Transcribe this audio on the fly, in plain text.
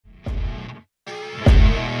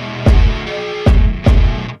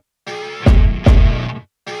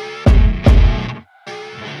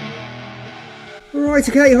Right,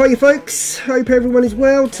 okay, hi you folks, hope everyone is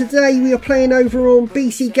well. Today we are playing over on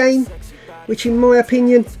BC Game, which in my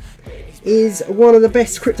opinion is one of the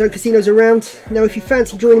best crypto casinos around. Now if you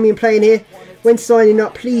fancy joining me and playing here, when signing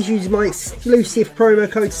up please use my exclusive promo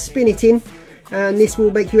code Spinitin, and this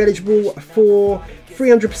will make you eligible for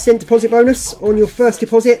 300% deposit bonus on your first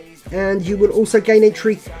deposit, and you will also gain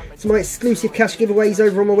entry to my exclusive cash giveaways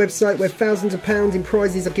over on my website where thousands of pounds in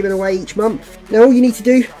prizes are given away each month. Now all you need to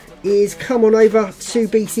do is come on over to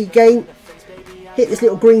BC Game, hit this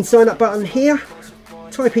little green sign up button here,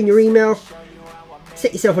 type in your email,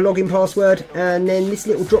 set yourself a login password, and then this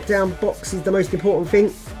little drop down box is the most important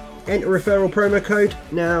thing. Enter referral promo code.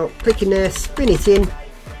 Now click in there, spin it in,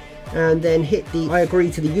 and then hit the I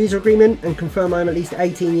agree to the user agreement and confirm I'm at least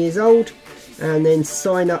 18 years old, and then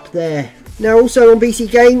sign up there. Now also on BC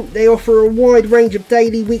Game they offer a wide range of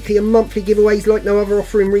daily, weekly and monthly giveaways like no other,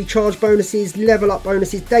 offering recharge bonuses, level up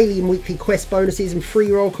bonuses, daily and weekly quest bonuses and free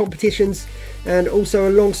roll competitions. And also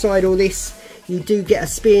alongside all this you do get a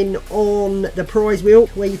spin on the prize wheel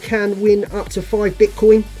where you can win up to 5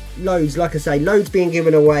 Bitcoin. Loads, like I say, loads being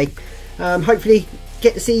given away. Hopefully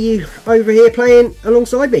get to see you over here playing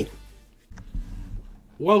alongside me.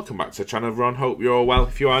 Welcome back to the channel everyone, hope you're all well.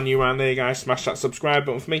 If you are new around here guys, smash that subscribe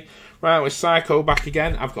button for me. Right, with Psycho back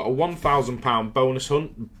again. I've got a £1,000 bonus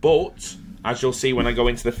hunt, but as you'll see when I go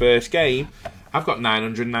into the first game, I've got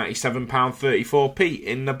 £997.34p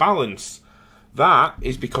in the balance. That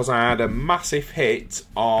is because I had a massive hit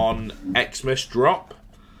on Xmas drop,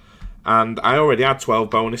 and I already had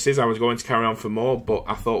 12 bonuses. I was going to carry on for more, but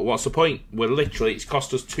I thought, what's the point? It's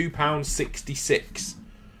cost us £2.66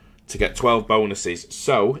 to get 12 bonuses,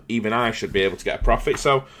 so even I should be able to get a profit.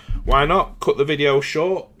 So why not cut the video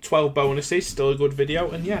short? 12 bonuses, still a good video,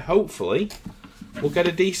 and yeah, hopefully we'll get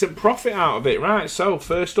a decent profit out of it. Right, so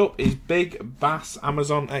first up is Big Bass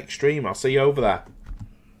Amazon Extreme. I'll see you over there.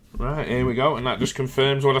 Right, here we go, and that just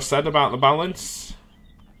confirms what I said about the balance.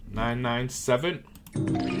 997.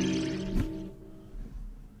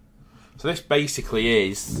 So this basically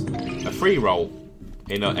is a free roll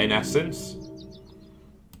in essence.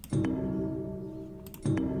 I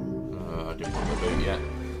didn't want to boot yet.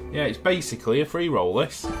 Yeah, it's basically a free roll,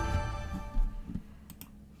 this.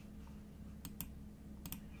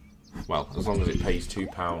 Well, as long as it pays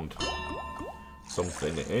 £2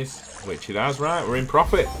 something it is, which it has. Right, we're in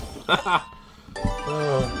profit.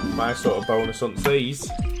 Oh, my sort of bonus hunts these.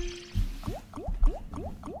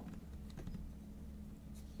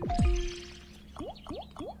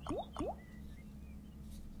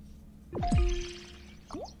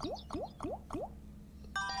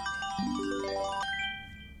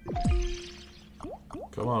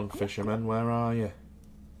 Come on, fishermen, where are you?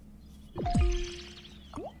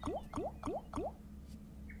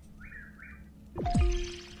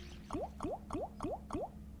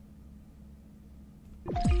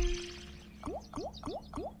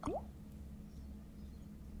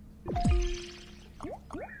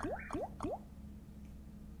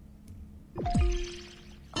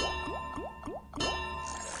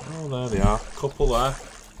 Oh, there they are. Couple there.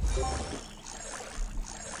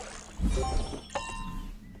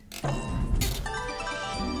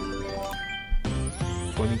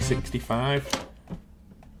 $20.65.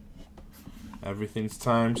 Everything's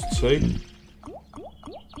times 2.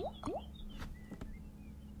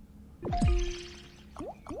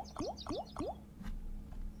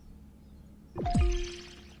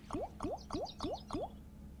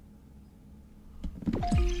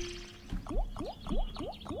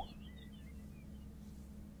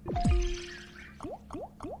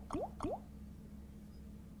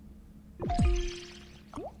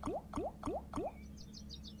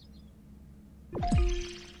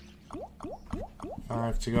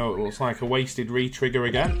 Five to go. It looks like a wasted re-trigger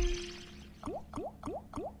again.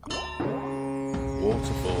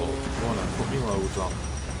 Waterfall. Go on and put me loads on.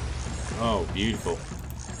 Oh, beautiful.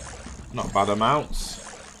 Not bad amounts.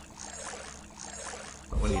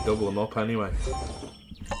 But when you double them up anyway.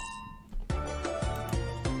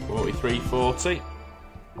 43.40.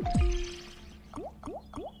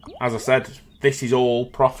 As I said, this is all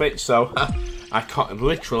profit, so I can't,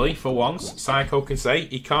 literally, for once, Psycho can say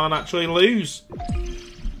he can't actually lose.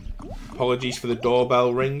 Apologies for the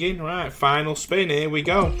doorbell ringing. Right, final spin, here we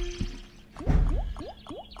go.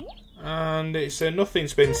 And it's a nothing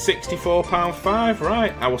spin, £64.5.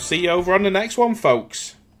 Right, I will see you over on the next one,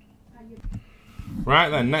 folks. Right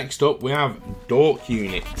then, next up we have Dork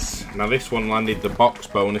Units. Now this one landed the box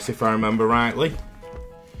bonus if I remember rightly.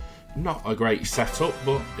 Not a great setup,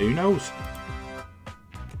 but who knows.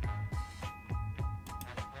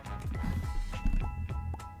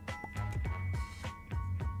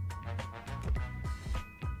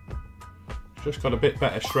 Just got a bit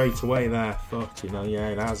better straight away there. Fucking hell, yeah,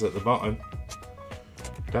 it has at the bottom.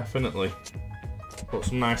 Definitely. Put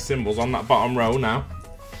some nice symbols on that bottom row now.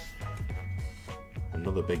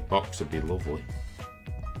 Another big box would be lovely.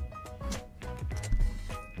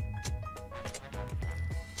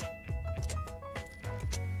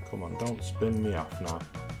 Come on, don't spin me off now.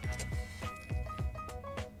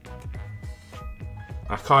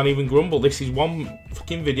 I can't even grumble. This is one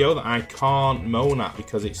fucking video that I can't moan at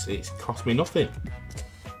because it's cost me nothing.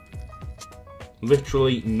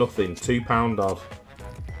 Literally nothing. £2 odd.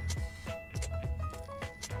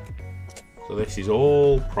 So this is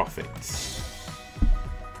all profits.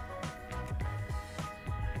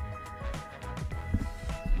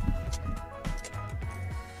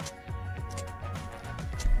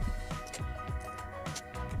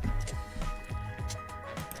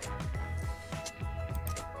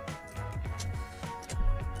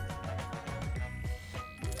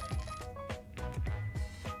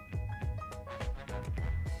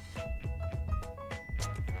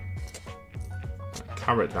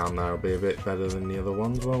 Carrot down there will be a bit better than the other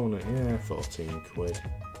ones, won't it? Yeah, 14 quid.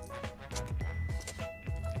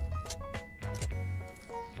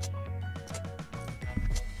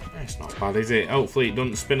 It's not bad, is it? Hopefully it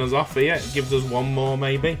doesn't spin us off here. It gives us one more,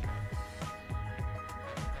 maybe.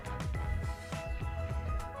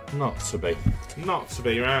 Not to be. Not to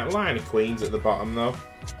be. Right, line of queens at the bottom, though.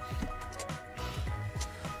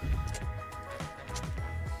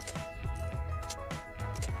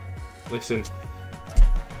 Listen.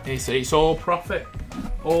 It's all profit.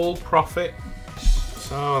 All profit.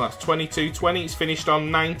 So that's 22.20. It's finished on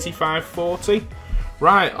 95.40.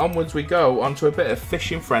 Right, onwards we go. Onto a bit of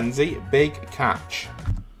Fishing Frenzy, Big Catch.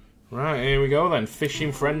 Right, here we go then.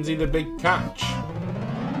 Fishing Frenzy, the Big Catch.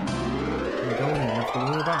 We don't even have to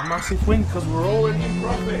worry about a massive win because we're already in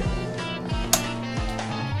profit.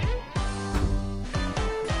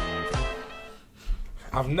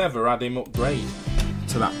 I've never had him upgrade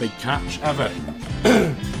to that Big Catch, ever.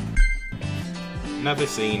 Never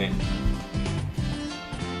seen it.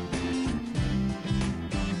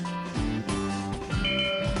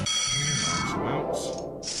 Nice amounts.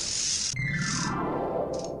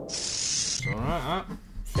 It's alright, that.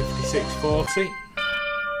 56.40.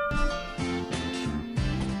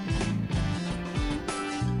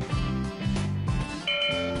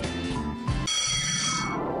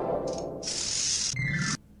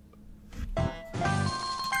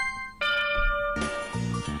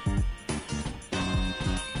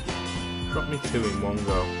 Got me 2 in one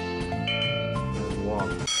go. And 1.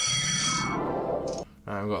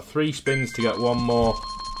 Right, I've got 3 spins to get one more.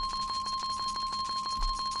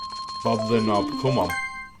 Bob the knob, come on.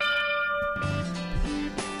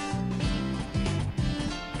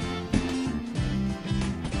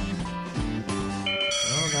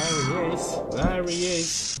 Oh, there he is. There he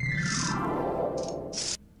is.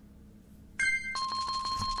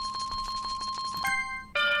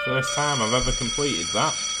 First time I've ever completed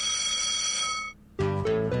that.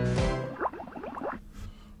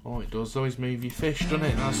 All it does though is move your fish, doesn't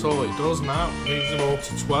it? That's all it does now. It moves them all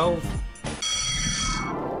to 12.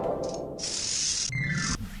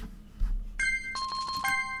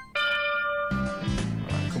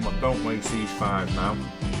 Right, come on, don't waste these 5 now.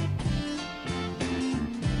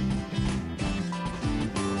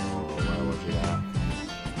 Oh, where was you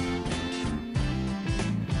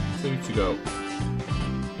at? 2 to go.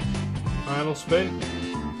 Final spin.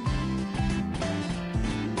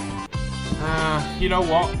 You know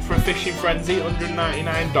what? For a Fishing Frenzy,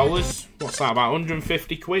 $199. What's that, about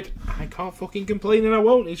 150 quid? I can't fucking complain and I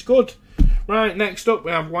won't. It's good. Right, next up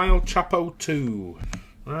we have Wild Chapo 2.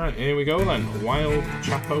 Right, here we go then. Wild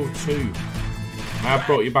Chapo 2. I have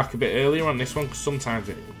brought you back a bit earlier on this one because sometimes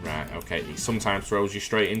it... Right, okay. It sometimes throws you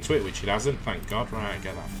straight into it, which it hasn't. Thank God. Right,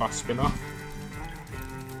 get that fast spin off.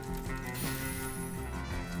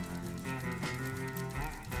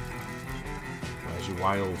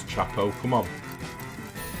 Wild Chapo, come on.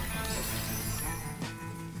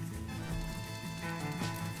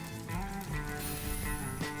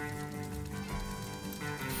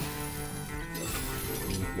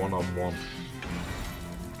 One-on-one.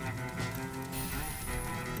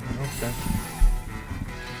 Okay.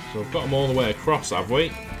 So we've got them all the way across, have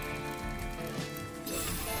we?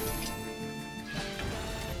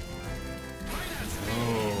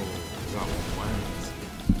 Oh, that one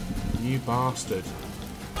went. You bastard.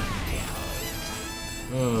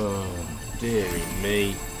 Oh, dearie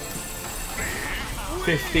me.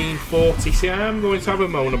 15.40. See, I am going to have a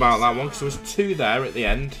moan about that one because there was 2 there at the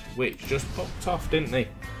end, which just popped off, didn't they?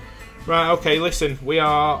 Right, okay, listen. We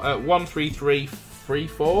are at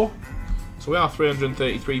 133.34. So we are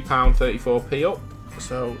 £333.34p up.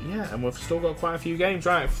 So yeah, and we've still got quite a few games.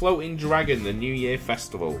 Right, Floating Dragon, the New Year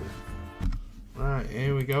Festival. Right,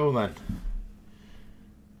 here we go then.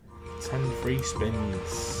 10 free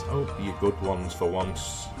spins. Oh, your good ones for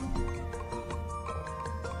once.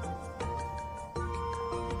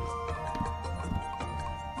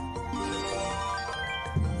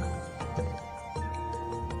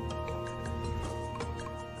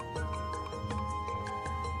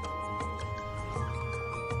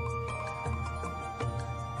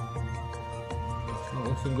 Not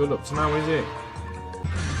looking good up to now, is it?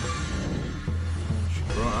 She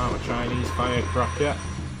brought out a Chinese firecracker.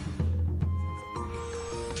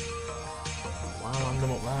 Wow, land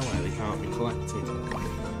them up there where they can't be collected.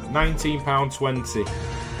 £19.20.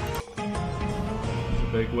 That's a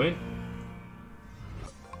big win.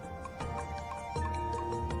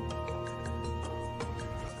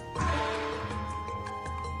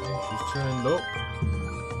 She's turned up.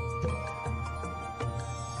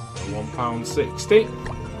 £1.60.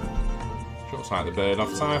 She looks like the bird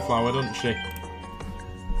off Tyflower, doesn't she?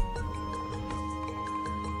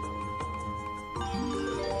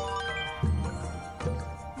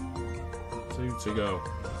 Two to go.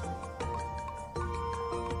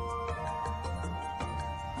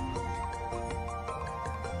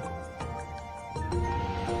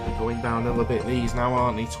 They're going downhill a bit, these now,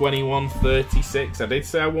 aren't they? 21.36. I did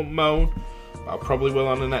say I wouldn't moan, but I probably will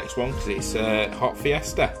on the next one because it's Hot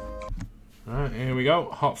Fiesta. Right, here we go.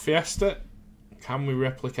 Hot Fiesta. Can we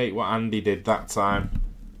replicate what Andy did that time?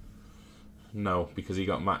 No, because he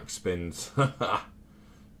got max spins.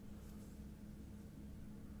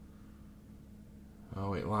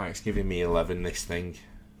 Oh, it likes giving me 11, this thing.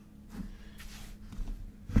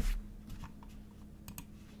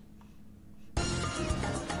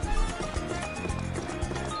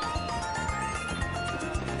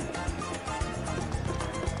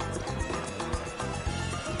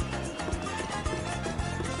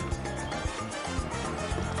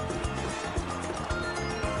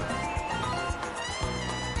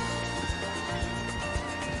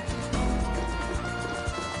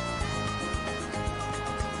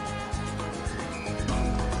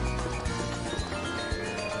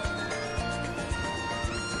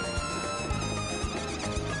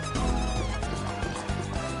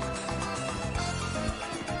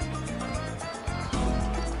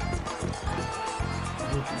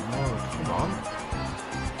 Come on.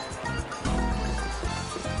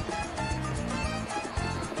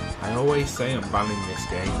 I always say I'm banning this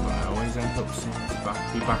game, but I always end up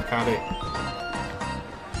be back at it.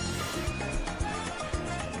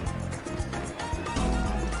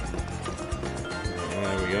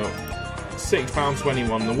 There we go.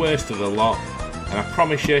 £6.21, the worst of the lot. And I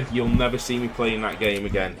promise you, you'll never see me playing that game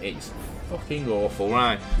again. It's fucking awful.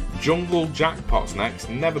 Right, Jungle Jackpots next.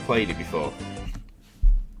 Never played it before.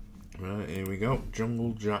 Right, here we go.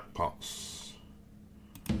 Jungle Jackpots.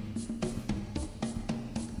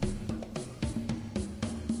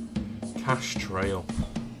 Cash Trail.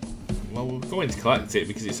 Well, we're going to collect it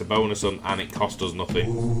because it's a bonus hunt and it cost us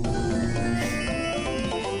nothing. Well,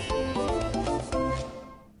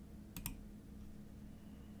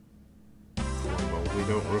 we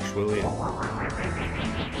don't rush, will you? Oh,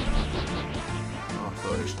 I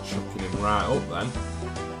thought it was chucking him right up then.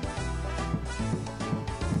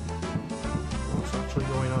 What's actually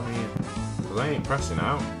going on here? Because I ain't pressing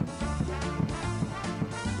out.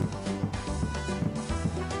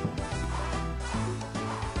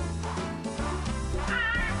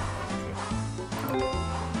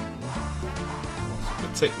 The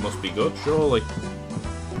tick must be good, surely.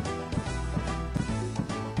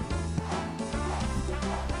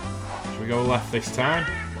 Should we go left this time?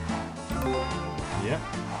 Yeah.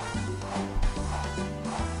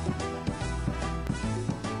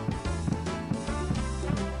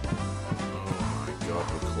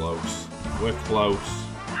 Close. We're close.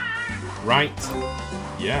 Right.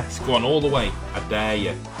 Yes, go on all the way. I dare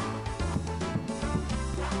you.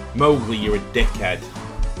 Mowgli, you're a dickhead.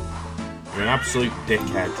 You're an absolute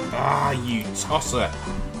dickhead. Ah, you tosser.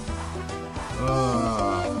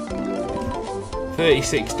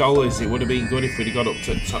 $36. It would have been good if we'd have got up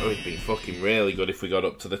to the top. It would have been fucking really good if we got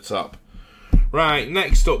up to the top. Right,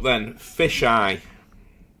 next up then, Fish Eye.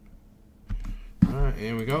 Right,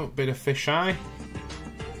 here we go. Bit of Fish Eye.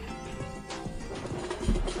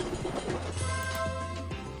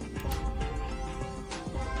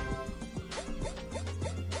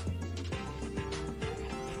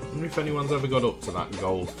 I wonder if anyone's ever got up to that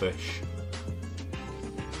goldfish.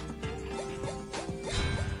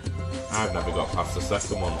 I've never got past the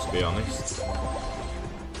second one, to be honest.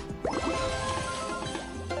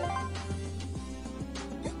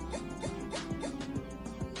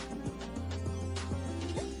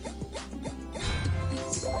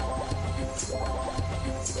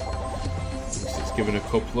 That's given a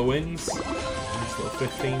couple of wins. Nice little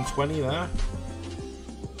 15-20 there.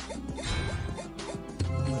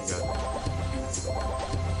 There we go.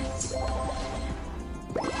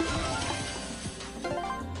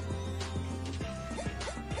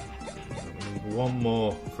 We need one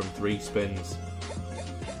more from 3 spins.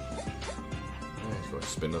 Yeah, it's going to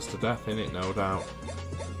spin us to death, innit? No doubt.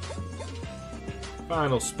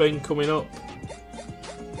 Final spin coming up.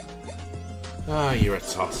 Ah, you're a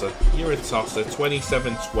tosser. You're a tosser.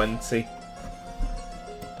 27-20.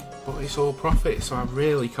 But it's all profit, so I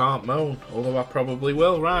really can't moan. Although I probably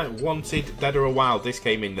will. Right, Wanted, Dead or Wild. This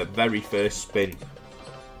came in the very first spin.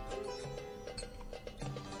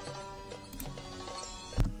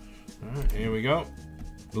 Right, here we go.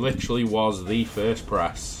 Literally was the first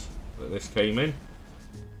press that this came in.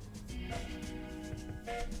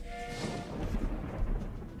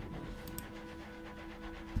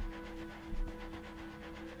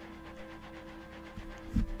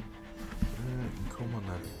 Come on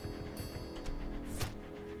then.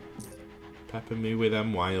 Pepper me with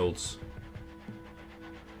them wilds.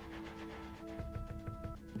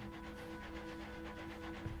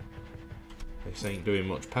 This ain't doing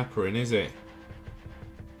much peppering, is it?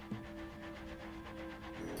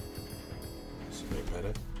 That's a bit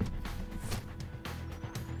better.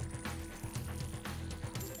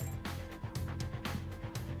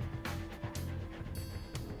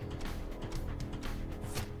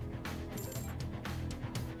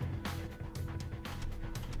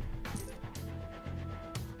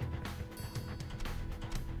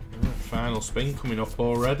 Final spin coming up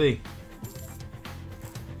already.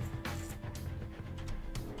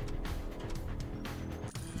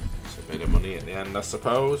 It's a bit of money at the end, I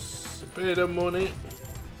suppose. A bit of money.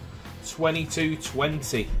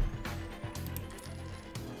 22.20.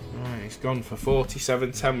 Right, it's gone for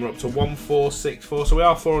 47.10. We're up to 1464, so we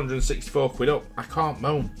are 464 quid up. I can't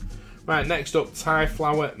moan. Right, next up, Thai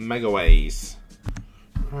Flower Megaways.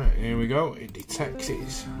 Right, here we go. It detects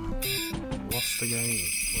it. Lost the game,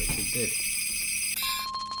 which it did.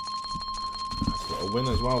 Nice little win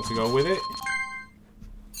as well to go with it.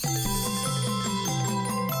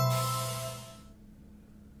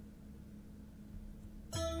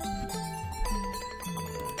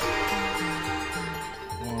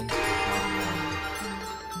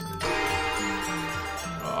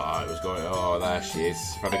 Oh, it was going. Oh, there she is.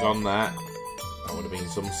 If I'd have gone there, that would have been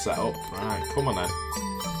some setup. Right, come on then.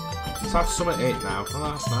 Let's have some at it now.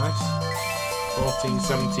 Oh, that's nice.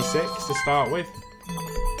 1476 to start with.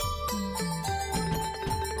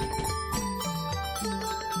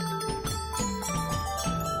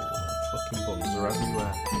 Fucking buns are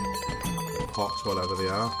everywhere. Pots, whatever they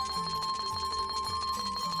are.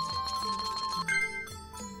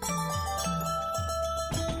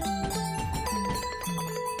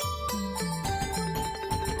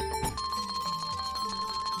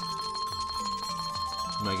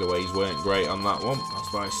 Megaways weren't great on that one.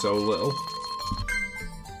 That's why it's so little.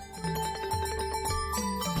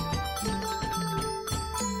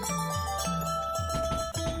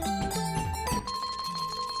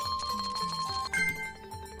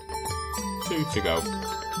 Two to go.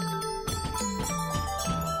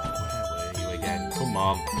 Where were you again? Come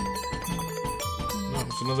on. No,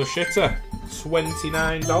 it's another shitter.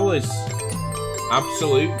 $29.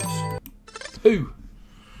 Absolute poo.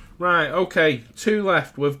 Right, okay. 2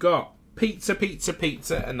 left. We've got pizza, pizza,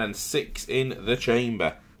 pizza, and then 6 in the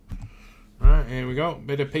chamber. Right, here we go.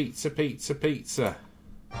 Bit of pizza, pizza, pizza.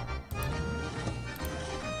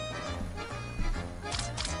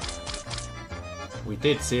 We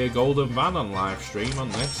did see a golden van on live stream on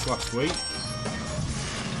this last week.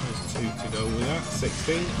 There's 2 to go with that.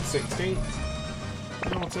 16, 16.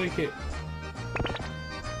 I'll take it.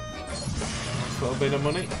 Nice little bit of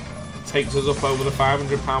money. Takes us up over the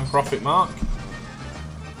 £500 profit mark.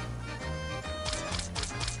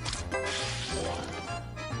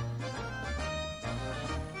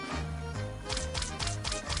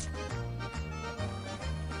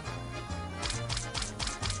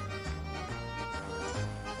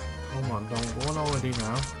 Come on, don't go on already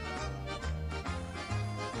now.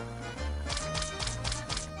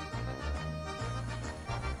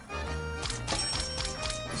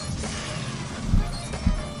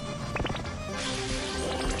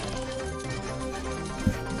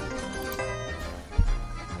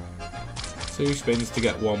 Two spins to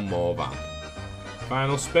get one more van.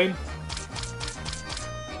 Final spin.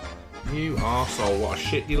 You arsehole, what a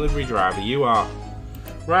shit delivery driver you are.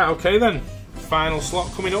 Right, okay then. Final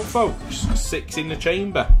slot coming up, folks. 6 in the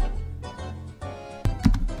chamber.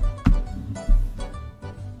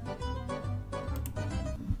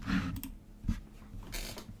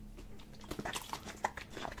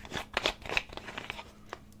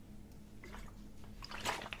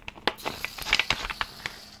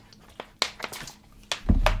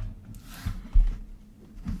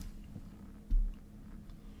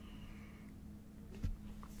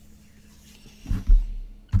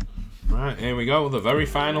 here we go, the very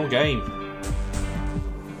final game.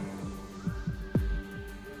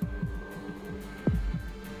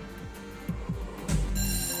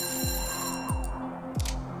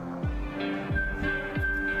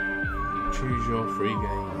 Choose your 3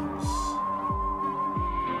 games.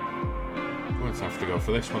 We're going to have to go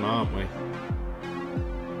for this one, aren't we?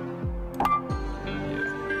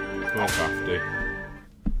 Yeah, we'll have to.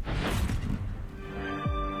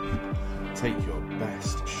 Take your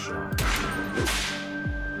best shot.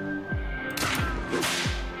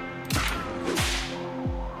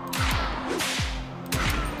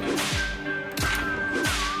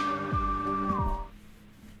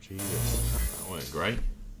 Jesus, that went great.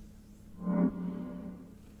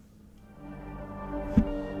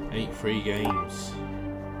 8 free games.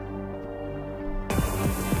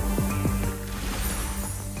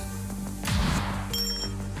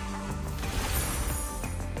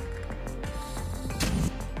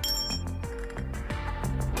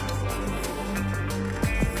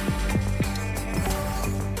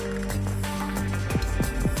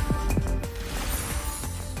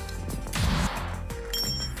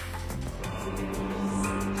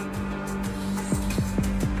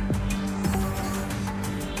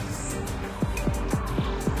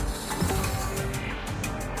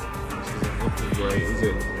 Great, is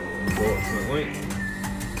it? Unfortunately.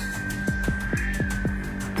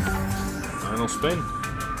 Final spin.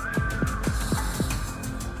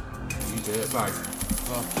 You dirtbag.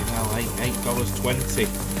 Fucking hell,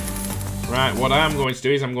 $8.20. Right, what I am going to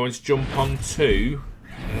do is I'm going to jump on to...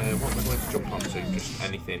 what am I going to jump on to? Just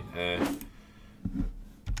anything.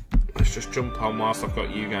 Let's just jump on whilst I've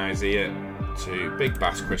got you guys here to Big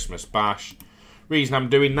Bass Christmas Bash. Reason I'm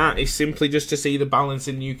doing that is simply just to see the balance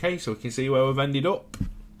in the UK so we can see where we've ended up,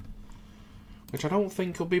 which I don't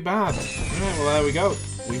think will be bad. Right, well, there we go.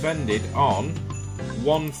 We've ended on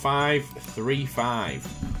 1535,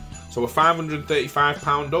 so we're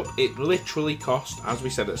 £535 up. It literally cost, as we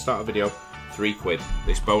said at the start of the video, £3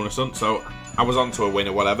 this bonus hunt, so I was on to a win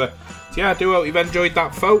or whatever. So yeah, I do hope you've enjoyed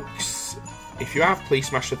that, folks. If you have, please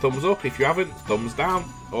smash the thumbs up. If you haven't, thumbs down.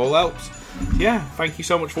 All helps. Yeah, thank you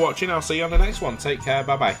so much for watching. I'll see you on the next one. Take care.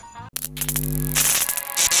 Bye-bye.